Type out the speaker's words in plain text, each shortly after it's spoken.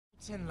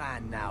It's in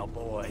land now,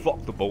 boy.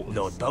 Fuck the Boltons.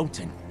 Lord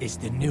Bolton is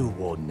the new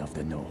Warden of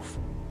the North.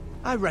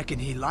 I reckon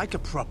he like a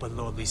proper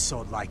lordly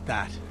sword like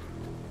that.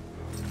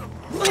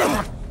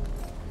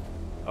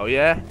 Oh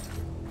yeah?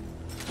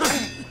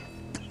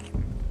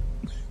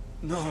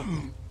 No.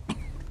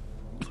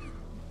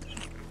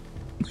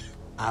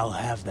 I'll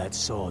have that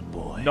sword,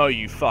 boy. No,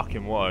 you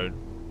fucking won't.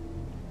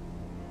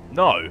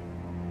 No.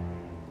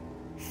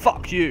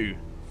 Fuck you.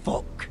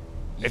 Fuck.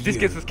 If this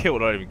gets us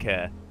killed, I don't even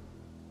care.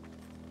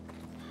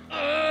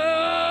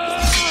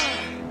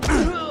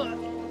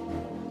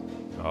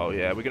 Oh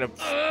yeah, we're gonna...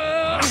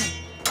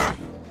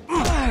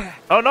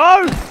 Oh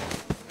no!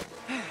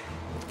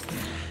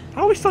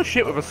 How are we so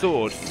shit with a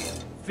sword?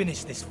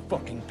 Finish this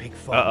fucking pig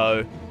farm.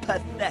 Uh-oh.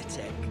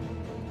 Pathetic.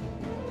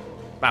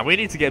 Man, we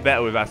need to get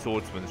better with our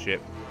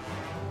swordsmanship.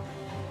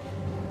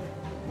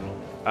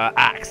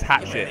 Axe,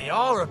 hatchet. They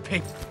are a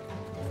pig.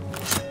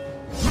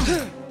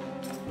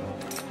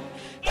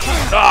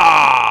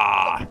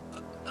 Ah!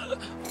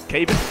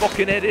 Cave his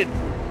fucking head in.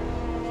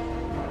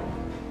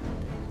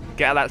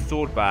 Get that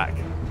sword back.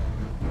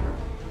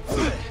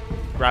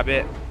 Grab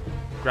it.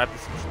 Grab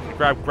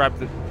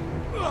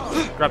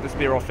the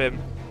spear off him.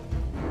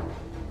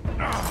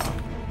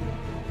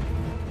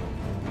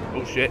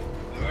 Oh shit.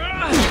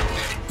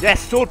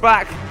 Yes, sword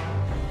back.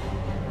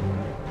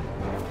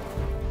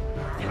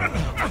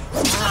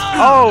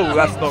 Oh,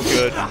 that's not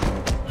good.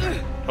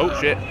 Oh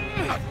shit.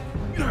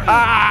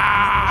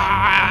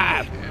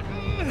 Ah!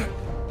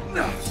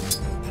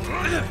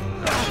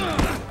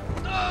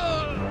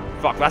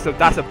 Fuck, that's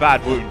a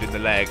bad wound in the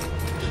leg.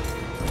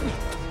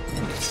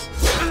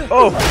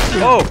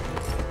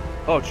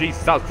 Oh,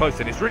 Jesus, that was close.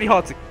 And it's really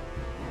hard to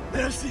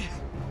Mercy.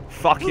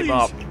 fuck Please. him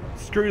up.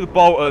 Screw the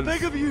Boltons. I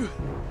beg of you.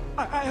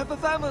 I have a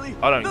family.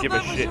 I don't give a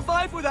They'll never shit.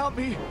 survive without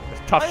me.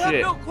 That's tough I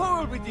shit. have no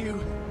quarrel with you.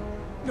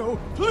 No,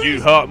 please.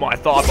 You hurt my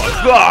thigh.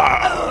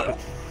 Ah!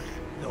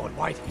 Lord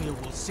Whitehill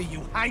will see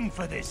you hang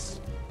for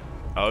this.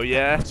 Oh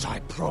yeah. Which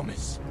I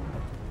promise.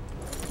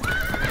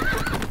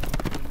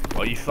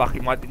 Oh, you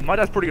fucking... My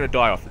dad's probably gonna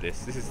die after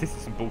this. This is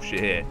some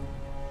bullshit here.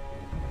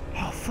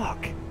 Oh,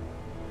 fuck.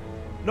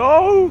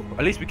 No!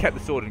 At least we kept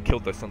the sword and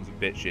killed those sons of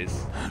bitches.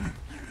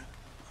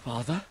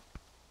 Father?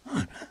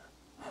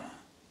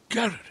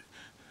 Garrett,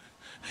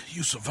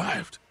 you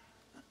survived.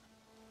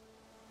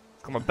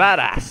 I'm a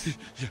badass.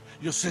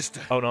 Your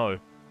sister, Oh, no.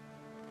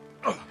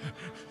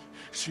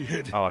 she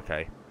hid. Oh,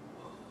 okay.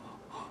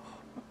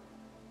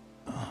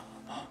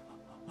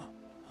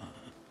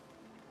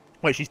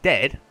 Wait, she's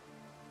dead?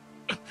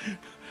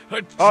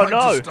 I Oh, tried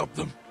no. to stop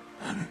them.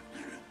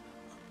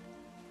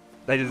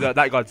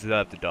 That guy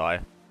deserved to die.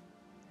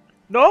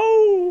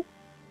 No!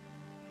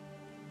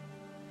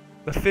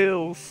 The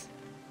feels.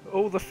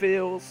 All the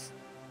feels.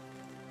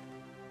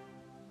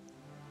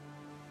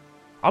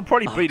 I'm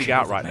probably bleeding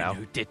out right now.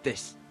 Who did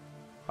this?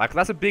 Like,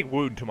 that's a big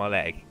wound to my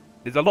leg.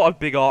 There's a lot of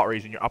big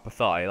arteries in your upper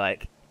thigh.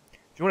 Like,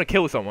 if you want to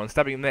kill someone,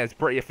 stabbing them there is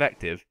pretty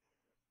effective.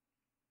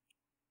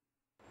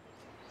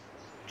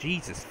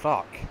 Jesus,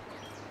 fuck.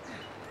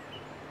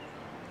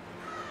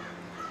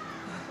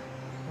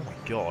 Oh my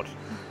god.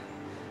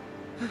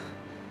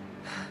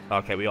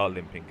 Okay, we are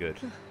limping good.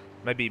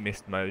 Maybe he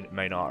missed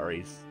main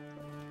arteries.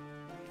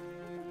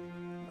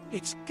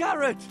 It's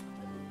Garrett.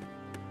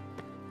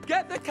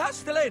 Get the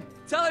Castellan.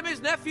 Tell him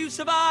his nephew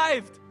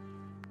survived.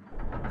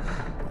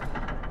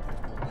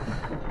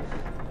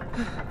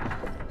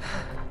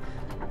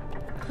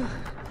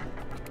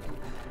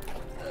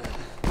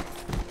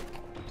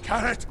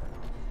 Garrett!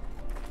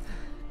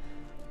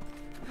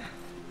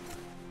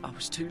 I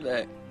was too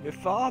late. Your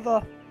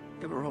father.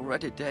 They were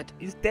already dead.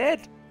 He's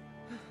dead.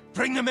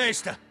 Bring the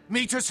maester.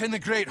 Meet us in the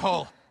Great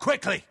Hall.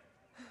 Quickly!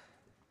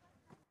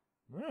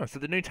 Oh, so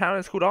the new town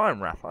is called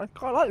Ironwrath. I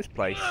quite like this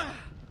place.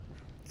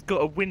 It's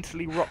got a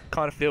winterly rock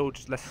kind of feel,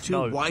 just less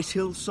snow. 2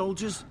 Whitehill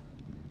soldiers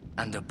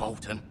and a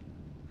Bolton.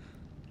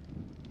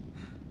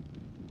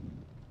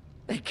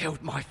 They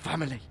killed my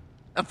family.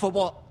 And for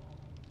what?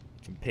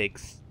 Some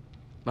pigs.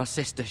 My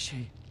sister,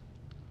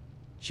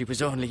 she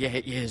was only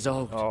 8 years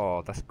old.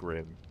 Oh, that's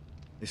grim.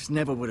 This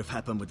never would have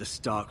happened with the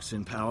Starks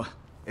in power.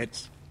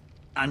 It's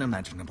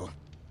unimaginable.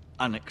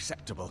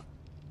 Unacceptable.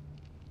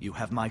 You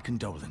have my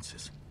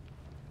condolences.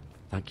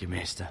 Thank you,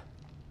 Maester.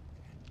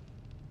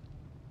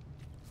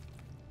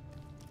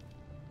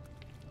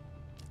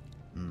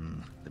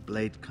 The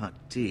blade cut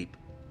deep,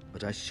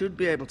 but I should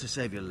be able to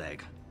save your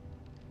leg.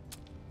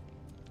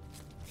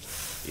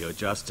 Your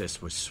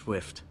justice was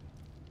swift.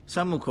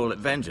 Some will call it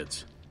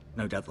vengeance.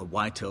 No doubt the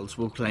Whitehills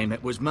will claim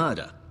it was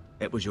murder.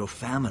 It was your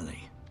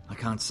family. I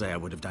can't say I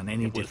would have done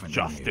any different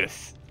than you.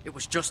 Justice. It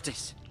was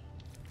justice.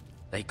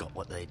 They got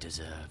what they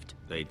deserved.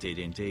 They did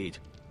indeed.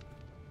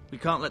 We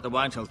can't let the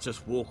Whitehills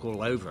just walk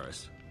all over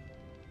us.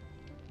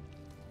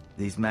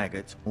 These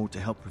maggots ought to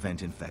help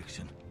prevent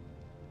infection.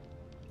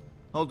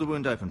 Hold the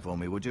wound open for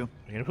me, would you?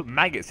 You're going to put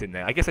maggots in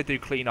there. I guess they do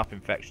clean up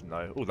infection,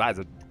 though. Oh, that is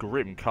a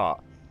grim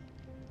cut.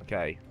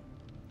 Okay.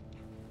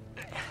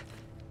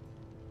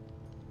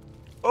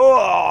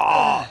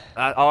 Oh!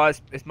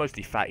 It's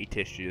mostly fatty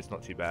tissue. It's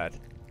not too bad.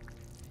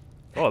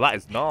 Oh, that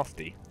is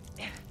nasty.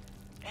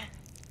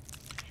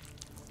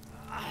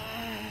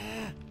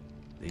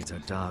 These are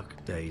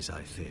dark days,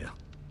 I fear.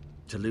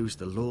 To lose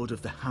the lord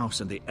of the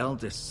house and the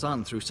eldest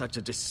son through such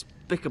a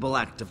despicable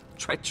act of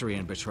treachery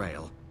and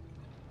betrayal.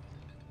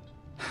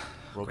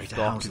 Greater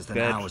houses than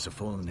ours have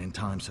fallen in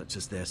times such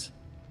as this.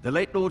 The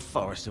late Lord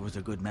Forrester was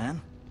a good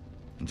man.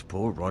 And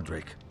poor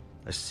Roderick.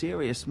 A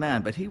serious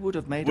man, but he would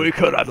have made We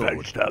could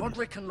avenge them.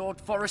 Roderick and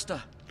Lord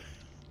Forrester.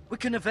 We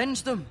can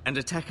avenge them. And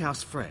attack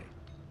House Frey.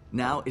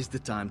 Now is the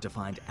time to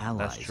find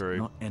allies, That's true.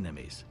 not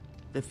enemies.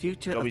 The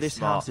future Gotta of be this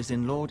smart. house is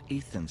in Lord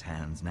Ethan's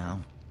hands now.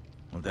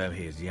 Although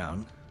he is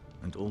young,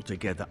 and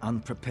altogether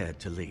unprepared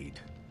to lead.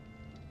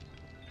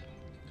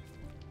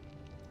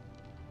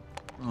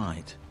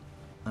 Right.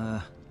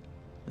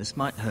 This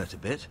might hurt a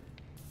bit.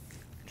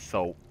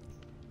 Salt.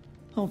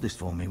 Hold this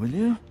for me, will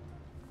you?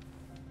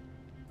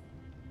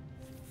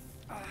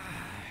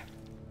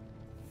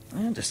 I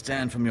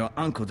understand from your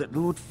uncle that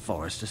Lord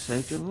Forrester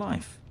saved your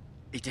life.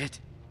 He did.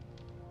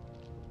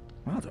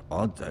 Rather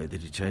odd, though,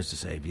 that he chose to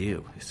save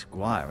you, his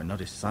squire, and not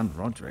his son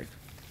Roderick.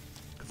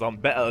 Because I'm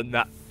better than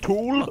that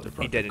tool. Not that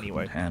He Roderick dead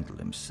anyway. couldn't handle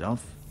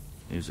himself.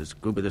 He was as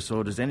good with a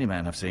sword as any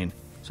man I've seen.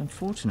 It's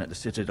unfortunate the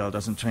Citadel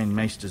doesn't train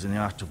maesters in the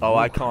art of Oh,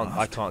 I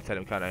warcraft. can't tell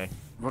him, can I?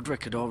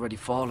 Roderick had already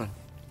fallen.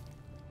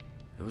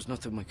 There was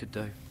nothing we could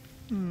do.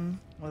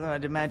 Although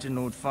I'd imagine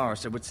Lord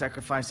Forrester would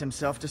sacrifice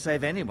himself to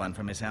save anyone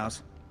from his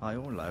house, high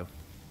or low.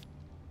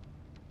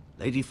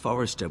 Lady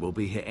Forrester will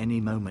be here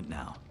any moment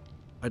now.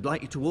 I'd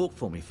like you to walk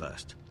for me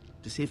first,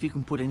 to see if you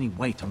can put any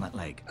weight on that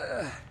leg.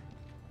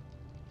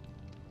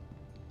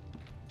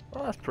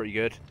 Oh, that's pretty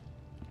good.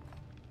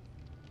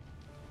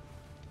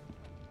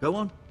 Go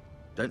on.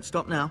 Don't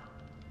stop now.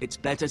 It's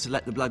better to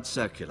let the blood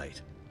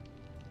circulate.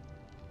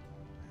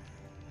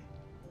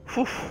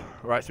 Whew.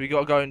 Right, so we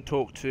gotta go and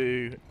talk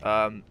to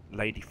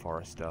Lady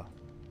Forrester.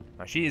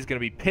 Now she is gonna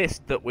be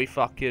pissed that we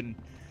fucking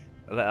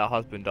let her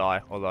husband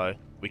die, although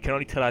we can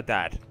only tell our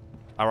dad.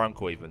 Our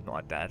uncle even, not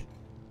our dad.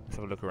 Let's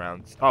have a look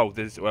around. Oh, we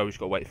just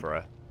gotta wait for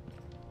her.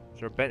 Is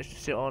there a bench to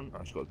sit on? I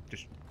just gotta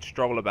just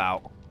stroll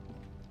about.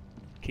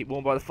 Keep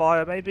warm by the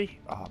fire, maybe?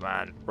 Oh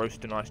man,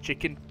 roast a nice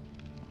chicken.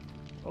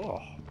 Oh.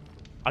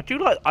 I do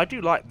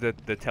like the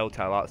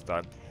telltale art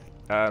style.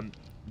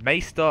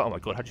 Maester, oh my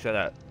god, how'd you say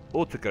that?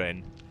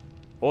 Ortegren.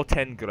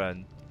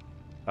 Ortengren.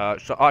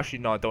 Actually,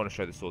 no, I don't want to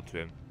show the sword to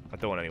him. I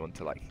don't want anyone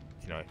to, like,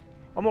 you know.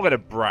 I'm not going to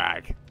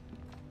brag.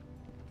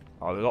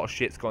 Oh, a lot of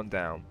shit's gone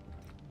down.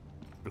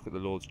 Look at the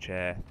Lord's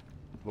chair.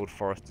 Lord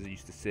Forrester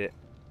used to sit.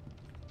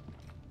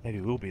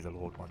 Maybe we'll be the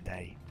Lord one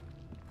day.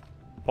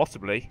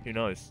 Possibly, who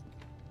knows.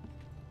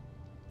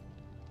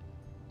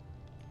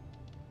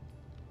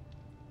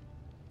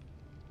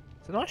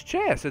 It's a nice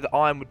chair. So the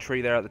ironwood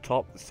tree there at the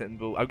top, the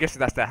symbol. I'm guessing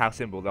that's their house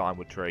symbol, the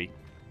ironwood tree.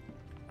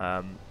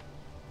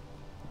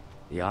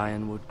 The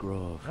Ironwood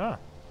Grove. Ah.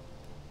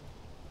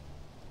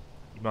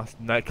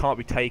 No, it can't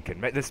be taken.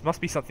 There must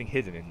be something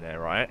hidden in there,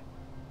 right?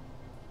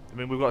 I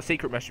mean, we've got a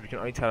secret message. We can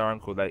only tell our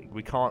uncle that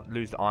we can't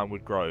lose the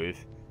Ironwood Grove.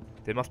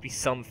 There must be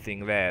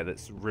something there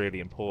that's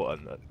really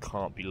important that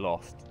can't be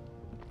lost.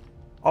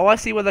 Oh, I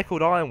see why they're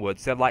called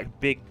Ironwoods. They're like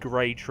big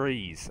grey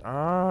trees.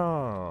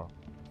 Ah.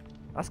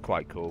 That's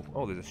quite cool.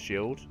 Oh, there's a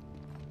shield.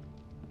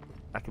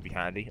 That could be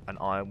handy. An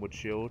Ironwood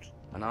shield.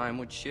 An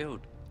Ironwood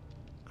shield.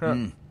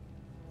 Huh.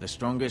 The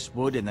strongest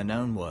wood in the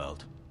known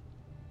world.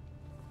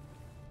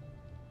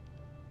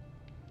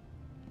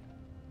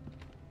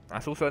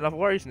 That's also another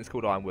reason it's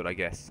called Ironwood, I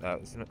guess. Oh,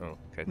 okay,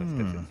 that's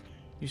different.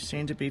 You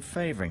seem to be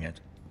favouring it.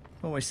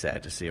 Always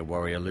sad to see a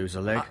warrior lose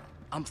a leg.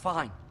 I'm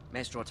fine,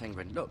 Maester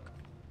Ortengren. Look,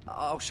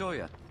 I'll show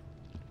you.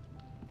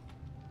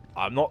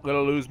 I'm not going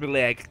to lose my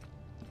leg.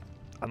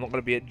 I'm not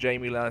going to be a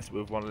Jamie Lannister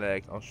with one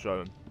leg. I'll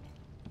show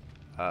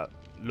him.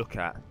 Look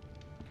at.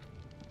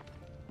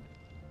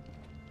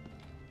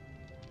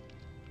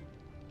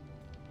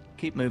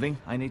 Keep moving.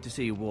 I need to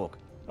see you walk.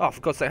 Oh,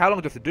 for God's sake, how long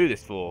do I have to do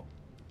this for?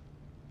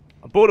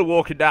 I'm bored of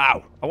walking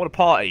now. I want a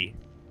party.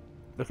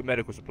 Look at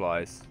medical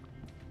supplies.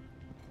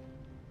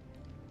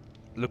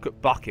 Look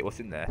at bucket. What's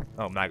in there?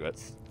 Oh,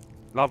 maggots.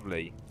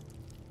 Lovely.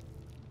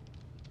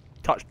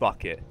 Touch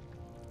bucket.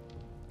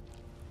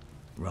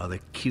 Rather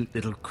cute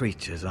little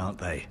creatures, aren't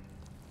they?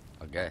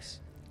 I guess.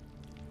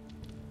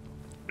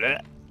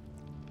 Blech.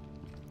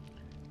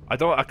 I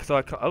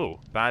don't. Oh,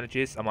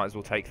 bandages. I might as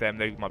well take them.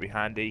 They might be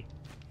handy.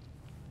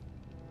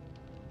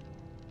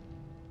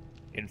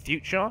 In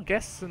future, I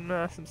guess,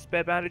 some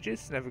spare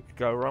bandages. Never could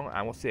go wrong.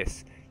 And what's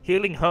this?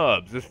 Healing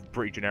herbs. This is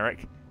pretty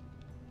generic.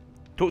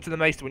 Talk to the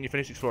maester when you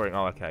finish exploring.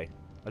 Oh, okay.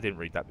 I didn't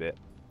read that bit.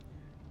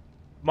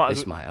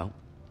 This might help.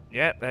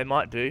 Yeah, they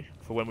might do.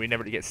 For when we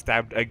never get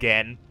stabbed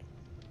again.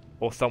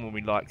 Or someone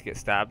we like to get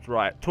stabbed.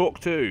 Right, talk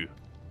to.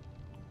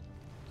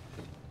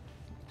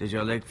 Does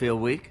your leg feel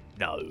weak?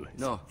 No, it's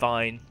No.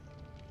 fine.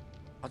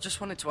 I just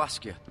wanted to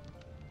ask you.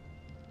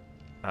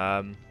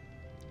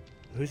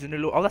 Who's the new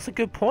lord? Oh, that's a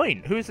good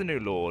point. Who is the new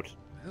lord?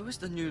 Who is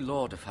the new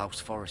Lord of House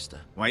Forrester?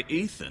 Why,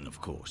 Ethan,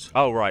 of course.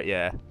 Oh, right,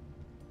 yeah.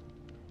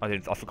 I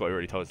forgot he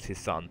already told us his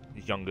son.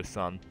 His youngest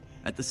son.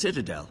 At the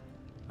Citadel.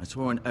 I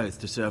swore an oath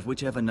to serve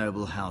whichever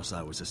noble house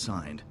I was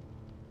assigned.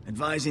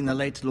 Advising the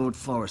late Lord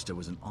Forrester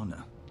was an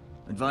honor.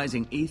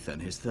 Advising Ethan,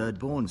 his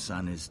third-born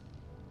son, is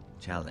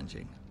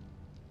challenging.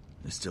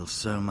 There's still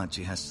so much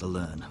he has to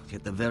learn,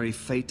 yet the very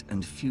fate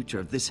and future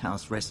of this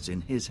house rests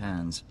in his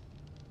hands.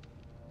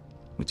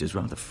 Which is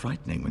rather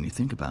frightening when you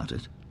think about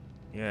it.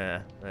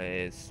 Yeah, it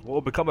is. What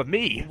will become of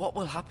me? What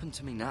will happen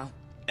to me now?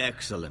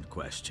 Excellent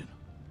question.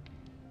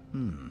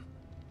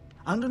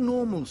 Under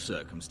normal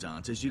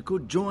circumstances, you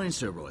could join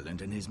Sir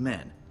Royland and his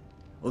men.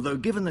 Although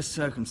given the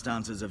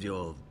circumstances of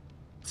your...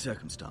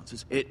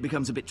 circumstances, it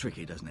becomes a bit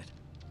tricky, doesn't it?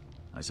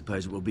 I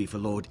suppose it will be for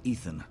Lord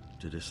Ethan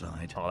to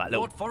decide. Oh, that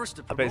little... Lord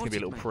Forrester I bet he's promoted gonna be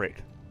a little me.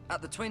 prick.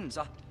 At the Twins,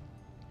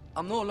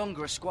 I'm no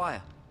longer a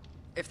squire,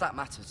 if that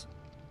matters.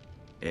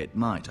 It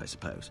might, I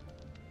suppose.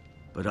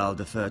 But I'll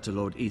defer to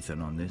Lord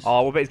Ethan on this.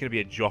 Oh, I bet he's gonna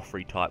be a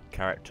Joffrey type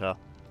character.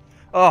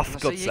 Oh, for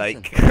Can I God's see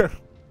sake.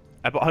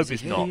 But I hope he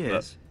it's here? not. He But...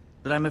 is,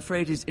 but I'm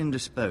afraid he's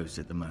indisposed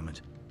at the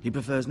moment. He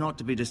prefers not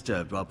to be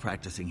disturbed while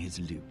practicing his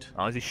lute.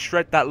 Oh, does he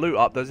shred that loot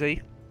up, does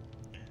he?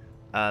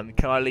 Can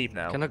I leave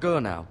now? Can I go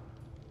now?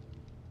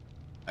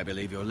 I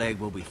believe your leg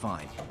will be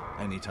fine.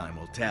 Only time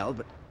will tell,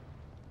 but...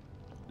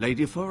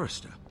 Lady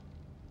Forrester.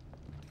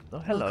 Oh,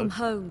 hello. Welcome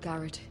home,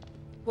 Garrett.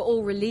 We're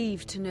all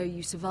relieved to know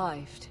you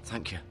survived.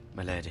 Thank you,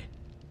 my lady.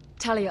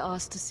 Talia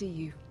asked to see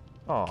you.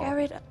 Oh,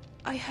 Garrett,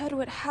 I heard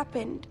what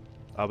happened.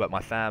 how about my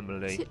Is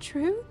family? it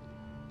true?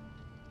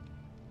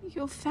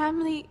 Your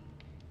family...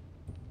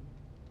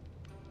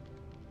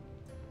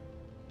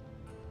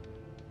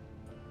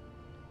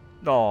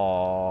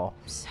 No.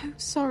 I'm so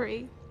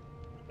sorry.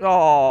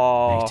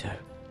 Oh. Me too.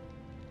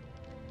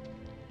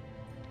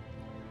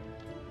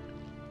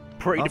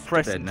 Pretty Off to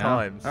depressing bed now.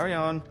 times. Hurry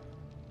on.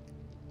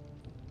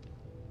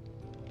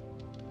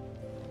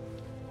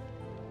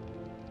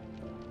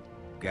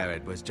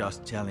 Garrett was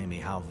just telling me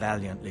how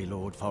valiantly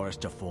Lord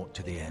Forrester fought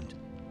to the end.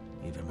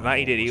 Even when That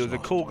he all did. He was a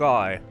lost. cool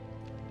guy.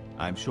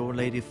 I'm sure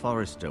Lady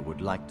Forrester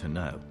would like to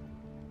know.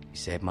 You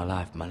saved my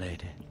life, my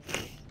lady.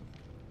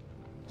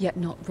 Yet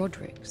not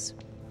Roderick's.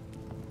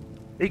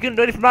 He couldn't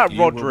do anything about You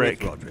were Roderick.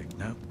 with Roderick,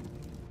 no?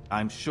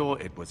 I'm sure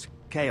it was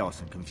chaos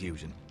and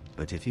confusion.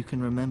 But if you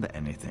can remember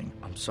anything...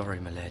 I'm sorry,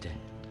 my lady.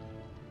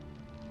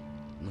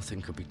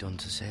 Nothing could be done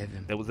to save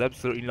him. There was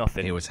absolutely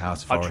nothing. It was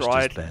House I Forrester's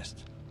tried.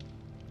 best.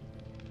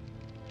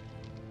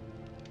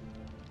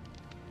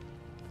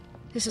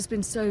 This has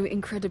been so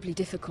incredibly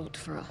difficult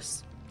for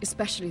us,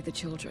 especially the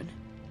children.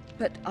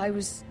 But I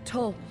was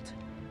told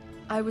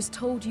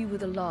you were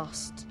the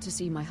last to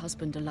see my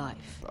husband alive.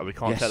 Oh, we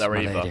can't Yes, tell her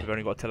my either. lady. We've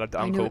only got to tell her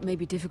I know uncle. it may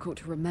be difficult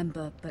to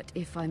remember, but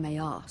if I may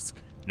ask,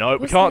 No, we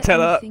Was can't there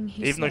tell her. anything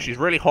he Even though said? she's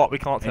really hot, we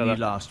can't tell Any her.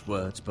 last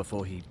words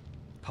before he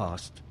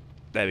passed?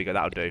 There we go.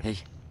 That'll do. He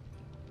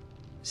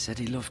said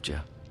he loved you.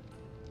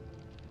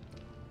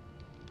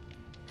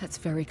 that's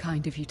very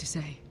kind of you to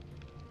say.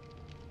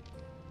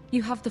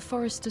 You have the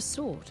Forrester's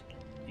sword.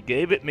 He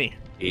gave it me.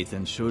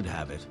 Ethan should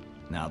have it,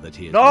 now that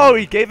he is... No,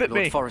 he gave it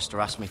Lord me. Forrester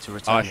asked me to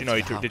return Oh, it actually, to no,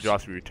 he the did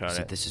house. ask me to return He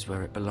said it. this is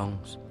where it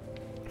belongs,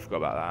 I forgot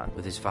about that.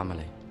 with his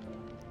family.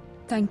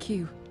 Thank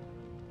you,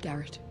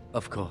 Garrett.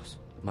 Of course,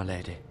 my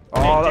lady.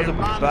 Oh, that's a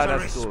Demands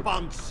badass sword.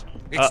 response.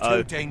 It's Uh-oh.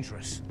 too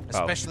dangerous,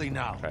 especially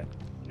now. Okay.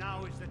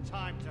 Now is the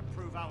time to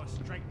prove our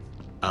strength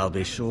I'll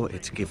be sure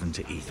it's given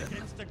to Ethan.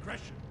 against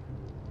aggression.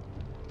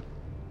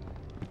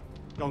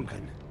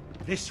 Duncan,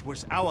 this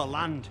was our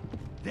land.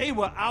 They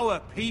were our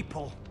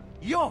people.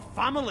 Your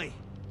family.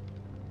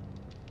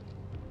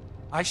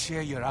 I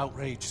share your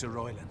outrage, Sir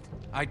Royland.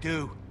 I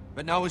do.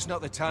 But now is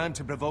not the time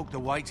to provoke the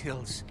White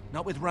Hills.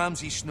 Not with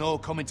Ramsay Snow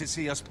coming to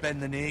see us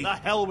bend the knee. The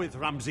hell with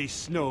Ramsay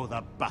Snow,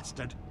 the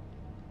bastard.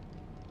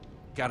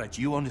 Garrett,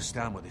 you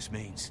understand what this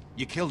means.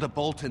 You killed a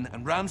Bolton,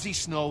 and Ramsay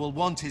Snow will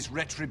want his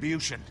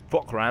retribution.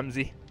 Fuck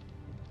Ramsay.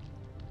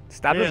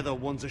 Stab They're him. the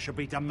ones that should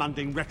be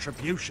demanding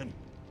retribution.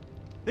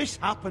 This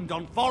happened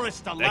on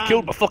Forrester They land.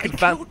 killed my fucking They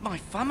fam. killed my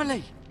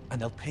family.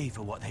 And they'll pay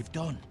for what they've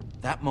done.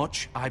 That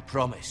much, I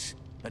promise.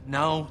 But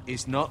now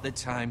is not the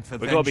time for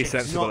We gotta be vengeance.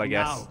 sensible, Not I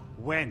guess. now.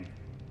 When?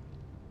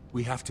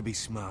 We have to be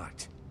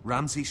smart.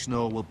 Ramsay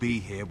Snow will be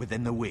here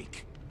within the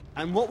week.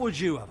 And what would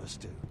you have us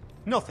do?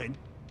 Nothing.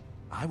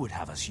 I would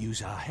have us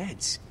use our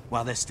heads,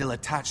 while they're still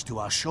attached to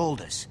our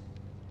shoulders.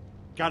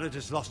 Garrett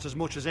has lost as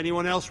much as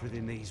anyone else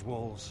within these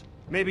walls.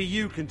 Maybe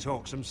you can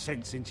talk some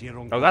sense into your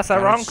uncle. Oh, that's our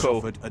Garrett's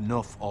uncle. suffered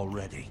enough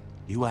already.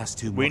 You asked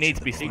too much. We need of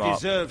to be the He boy. smart.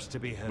 deserves to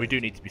be heard. We do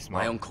need to be My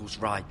smart. uncle's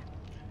right.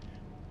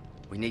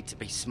 We need to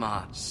be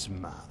smart.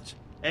 Smart.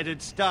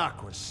 Eddard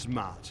Stark was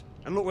smart.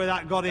 And look where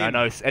that got him. I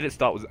know. Edit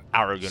Start was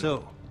arrogant.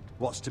 So,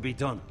 what's to be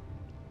done?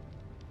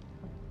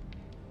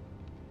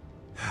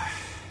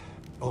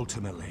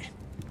 Ultimately,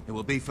 it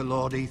will be for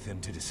Lord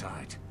Ethan to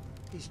decide.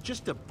 He's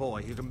just a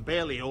boy who can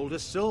barely hold a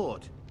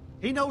sword.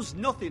 He knows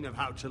nothing of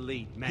how to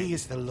lead men. He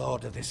is the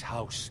lord of this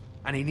house,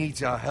 and he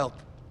needs our help.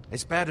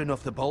 It's bad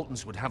enough the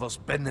Boltons would have us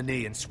bend the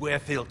knee and swear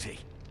fealty.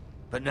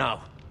 But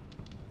now,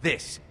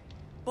 this.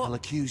 I'll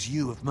accuse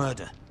you of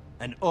murder,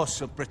 and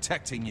us of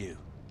protecting you.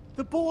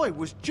 The boy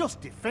was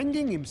just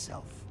defending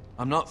himself.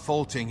 I'm not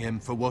faulting him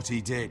for what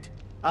he did.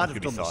 I'd Could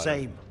have be done the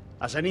silent. same,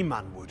 as any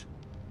man would.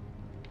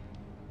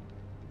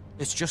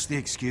 It's just the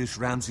excuse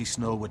Ramsay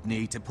Snow would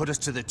need to put us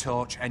to the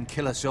torch and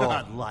kill us all.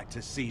 I'd like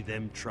to see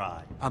them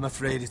try. I'm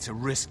afraid it's a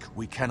risk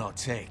we cannot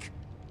take,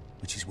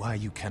 which is why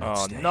you cannot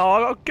Oh stay. no, I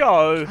gotta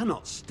go.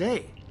 Cannot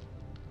stay.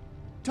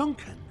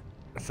 Duncan,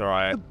 That's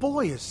alright. the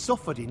boy has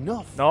suffered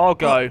enough. No, I'll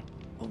go.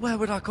 Well, where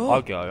would I go?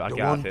 I'll go. I'll The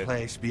get out of one here.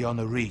 place beyond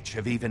the reach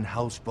of even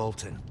House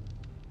Bolton.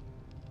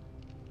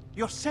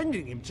 You're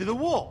sending him to the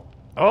wall.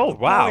 Oh,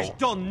 wow. Boy's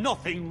done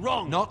nothing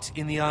wrong. Not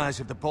in the eyes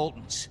of the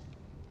Boltons.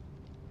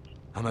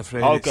 I'm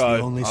afraid I'll it's go.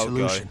 the only I'll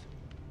go. solution.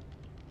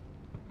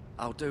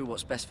 I'll do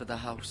what's best for the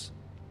house.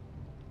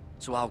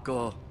 So I'll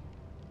go.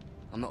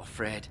 I'm not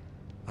afraid.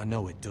 I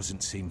know it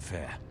doesn't seem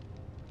fair,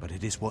 but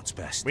it is what's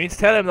best. We need to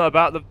tell him though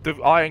about the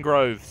Iron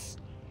Groves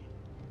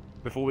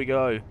before we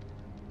go.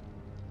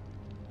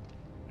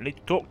 I need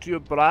to talk to your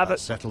brother. That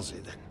settles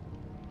it then.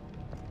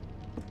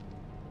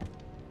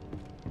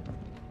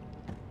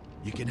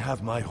 You can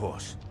have my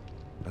horse,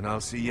 and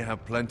I'll see you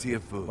have plenty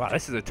of food. Wow,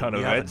 this is a ton We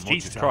of haven't heads. much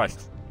Jesus time.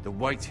 Christ. The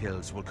White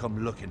Hills will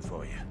come looking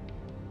for you.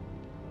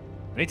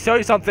 I need to tell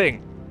you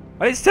something.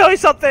 I need to tell you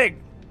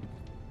something.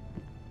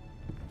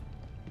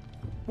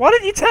 Why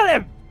didn't you tell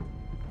him?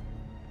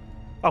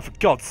 Oh, for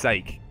God's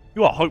sake.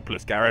 You are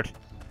hopeless, Garrett.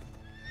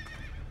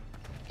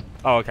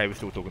 Oh, okay, we're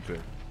still talking to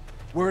him.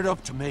 Were it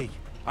up to me,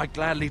 I'd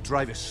gladly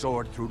drive a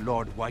sword through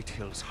Lord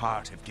Whitehill's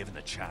heart if given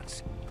the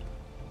chance.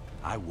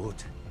 I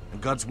would. And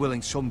God's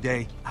willing,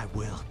 someday I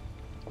will.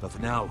 But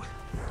for now,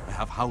 I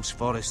have House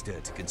Forrester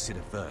to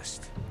consider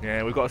first.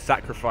 Yeah, we've got to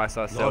sacrifice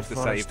Lord ourselves to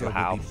save Forrester the will be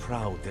house.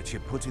 proud that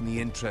you're putting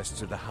the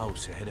interests of the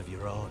house ahead of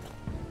your own.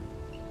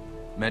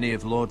 Many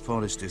of Lord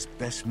Forrester's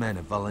best men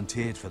have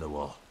volunteered for the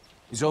war.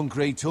 His own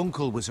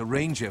great-uncle was a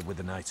ranger with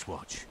the Night's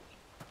Watch.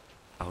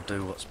 I'll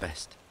do what's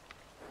best.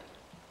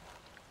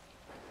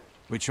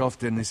 Which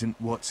often isn't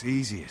what's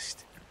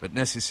easiest, but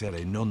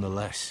necessary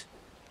nonetheless.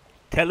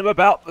 Tell him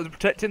about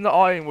protecting the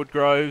Ironwood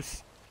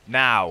Groves.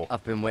 Now.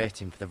 I've been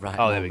waiting for the right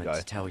Oh, there we moment go.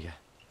 to tell you.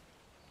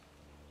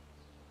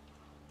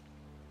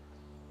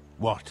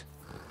 What?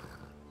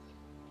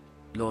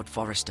 Lord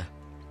Forrester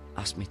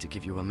asked me to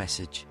give you a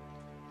message.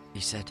 He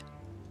said,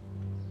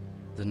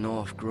 the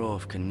North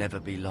Grove can never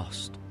be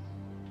lost.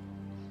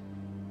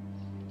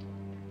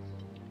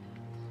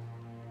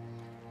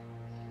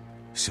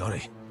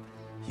 Sorry.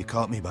 You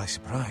caught me by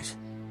surprise.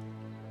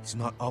 It's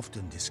not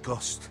often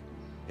discussed,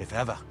 if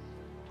ever.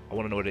 I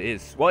want to know what it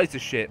is. What is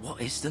this shit?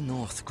 What is the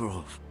North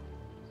Grove?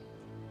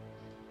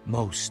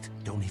 Most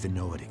don't even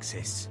know it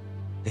exists.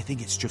 They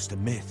think it's just a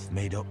myth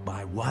made up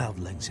by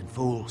wildlings and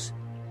fools,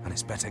 and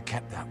it's better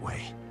kept that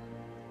way.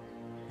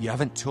 You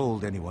haven't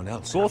told anyone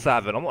else. Of course I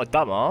haven't. I'm not a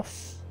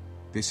dumbass.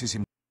 This is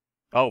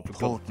Oh, for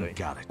God's important, sake.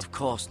 Garrett. Of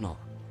course not.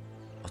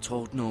 I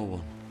told no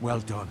one.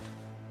 Well done.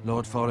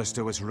 Lord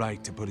Forrester was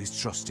right to put his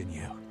trust in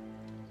you.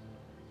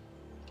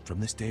 From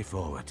this day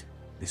forward,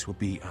 this will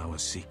be our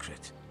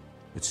secret.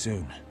 But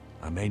soon,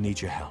 I may need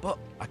your help. But-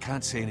 I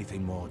can't say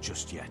anything more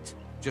just yet.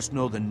 Just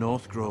know the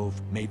North Grove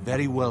may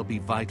very well be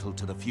vital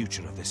to the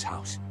future of this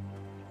house.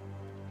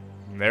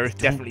 There is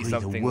Don't definitely breathe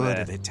something a word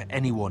there. of it to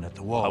anyone at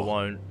the wall. I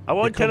won't. I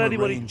won't Become tell a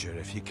anybody. ranger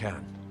if you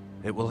can.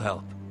 It will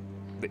help.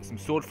 Get some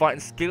sword fighting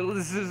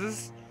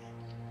skills.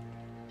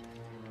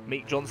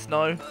 Meet Jon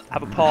Snow.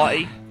 Have a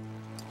party.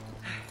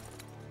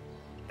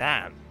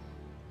 Damn.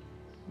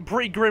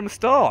 Pretty grim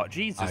start.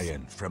 Jesus.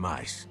 Iron from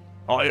ice.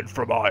 Iron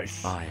from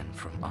ice. Iron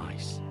from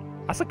ice.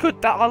 That's a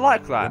good. I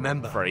like that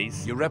Remember,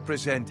 phrase. you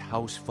represent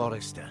House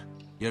Forrester.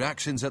 Your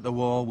actions at the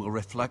wall will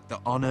reflect the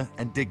honor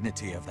and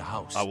dignity of the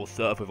house. I will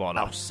serve with honor.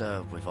 I'll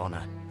serve with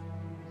honor.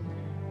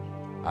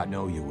 I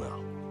know you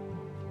will.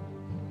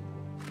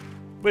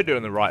 We're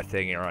doing the right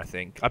thing here, I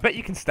think. I bet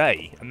you can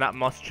stay, and that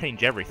must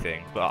change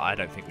everything, but I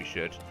don't think we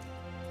should.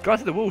 Guys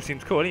at the wall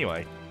seems cool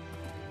anyway.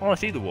 I want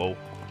to see the wall.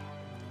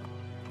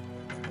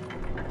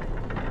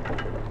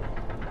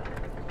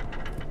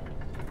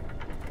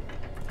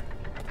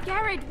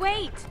 Garrett,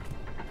 wait!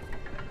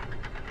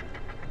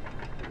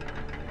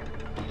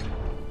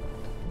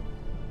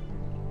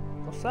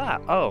 What's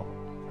that? Oh,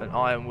 an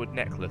ironwood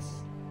necklace.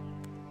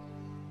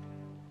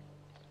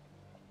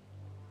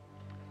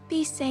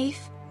 Be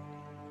safe.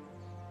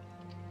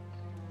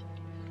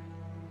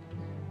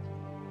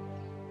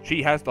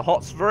 She has the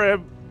hots for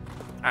him,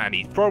 and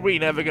he's probably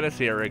never going to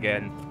see her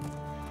again.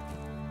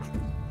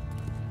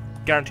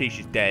 Guarantee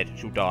she's dead.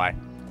 She'll die.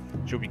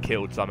 She'll be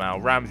killed somehow.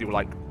 Ramsay will,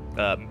 like,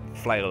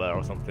 flail her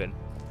or something.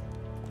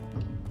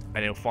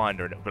 And he'll find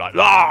her and it'll be like,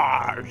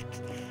 ah!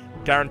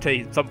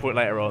 Guarantee, at some point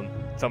later on,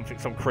 some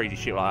crazy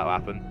shit like that will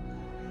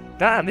happen.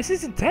 Damn, this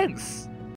is intense.